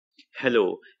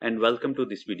Hello and welcome to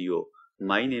this video.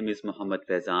 My name is Mohammad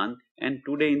Faizan and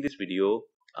today in this video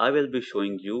I will be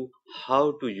showing you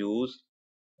how to use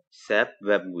SAP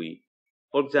WebGUI.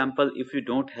 For example, if you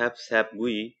don't have SAP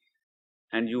GUI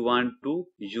and you want to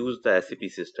use the SAP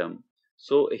system,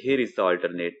 so here is the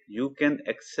alternate. You can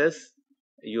access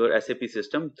your SAP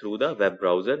system through the web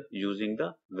browser using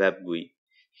the WebGUI.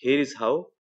 Here is how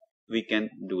we can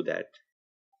do that.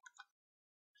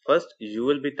 First, you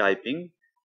will be typing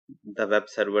the web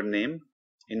server name,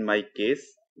 in my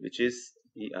case, which is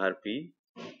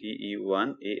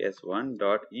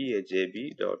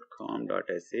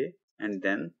erpte1as1.eajb.com.sa, and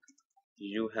then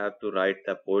you have to write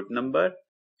the port number,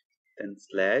 then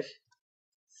slash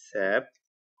sap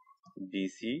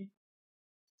bc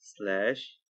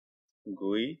slash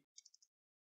gui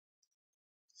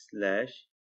slash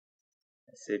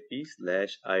sap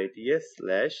slash its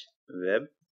slash web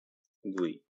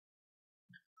GUI.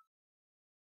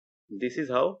 This is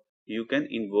how you can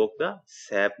invoke the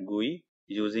SAP GUI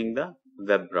using the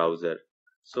web browser.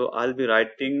 So I'll be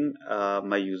writing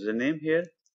my username here.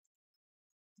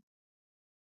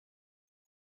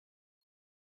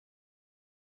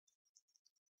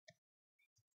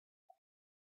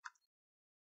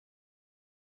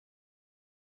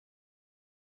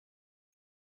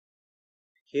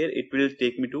 Here it will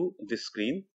take me to this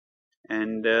screen,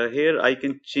 and here I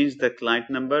can change the client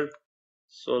number.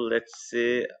 So let's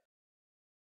say,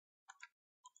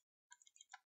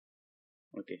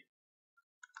 okay,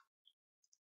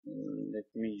 let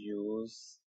me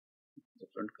use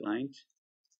different client.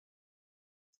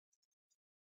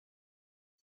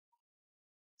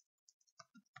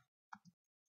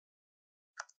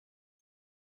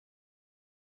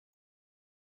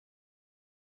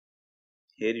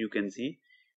 Here you can see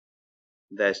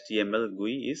the HTML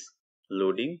GUI is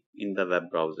loading in the web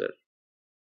browser.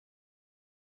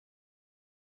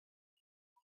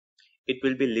 It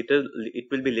will be little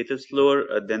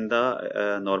slower than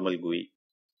the normal GUI.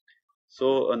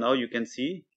 So now you can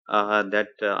see that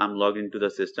I'm logged into the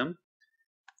system,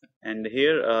 and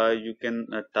here you can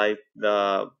type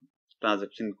the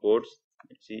transaction codes.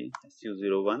 Let's see,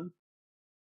 SU01.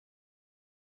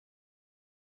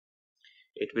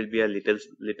 It will be a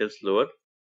little slower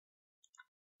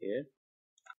here.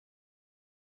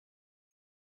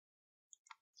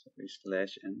 So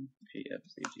slash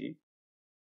npfcg.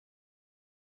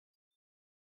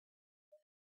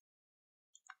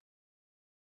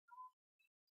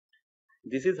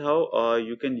 This is how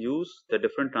you can use the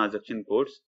different transaction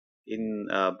codes in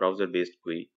browser-based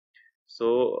GUI.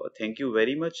 So thank you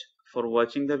very much for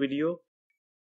watching the video.